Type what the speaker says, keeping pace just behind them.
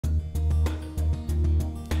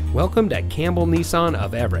Welcome to Campbell Nissan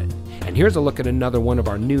of Everett, and here's a look at another one of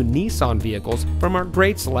our new Nissan vehicles from our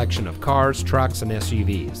great selection of cars, trucks, and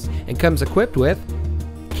SUVs, and comes equipped with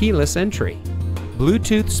keyless entry,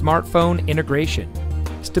 Bluetooth smartphone integration,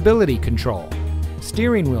 stability control,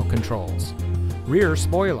 steering wheel controls, rear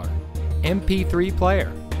spoiler, MP3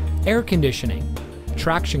 player, air conditioning,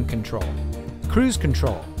 traction control, cruise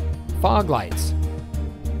control, fog lights.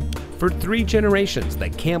 For 3 generations, the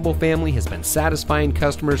Campbell family has been satisfying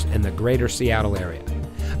customers in the greater Seattle area.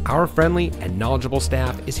 Our friendly and knowledgeable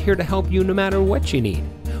staff is here to help you no matter what you need.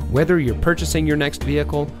 Whether you're purchasing your next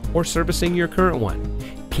vehicle or servicing your current one,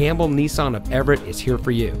 Campbell Nissan of Everett is here for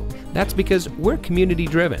you. That's because we're community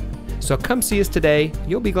driven. So come see us today,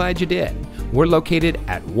 you'll be glad you did. We're located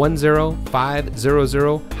at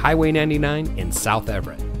 10500 Highway 99 in South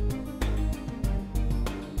Everett.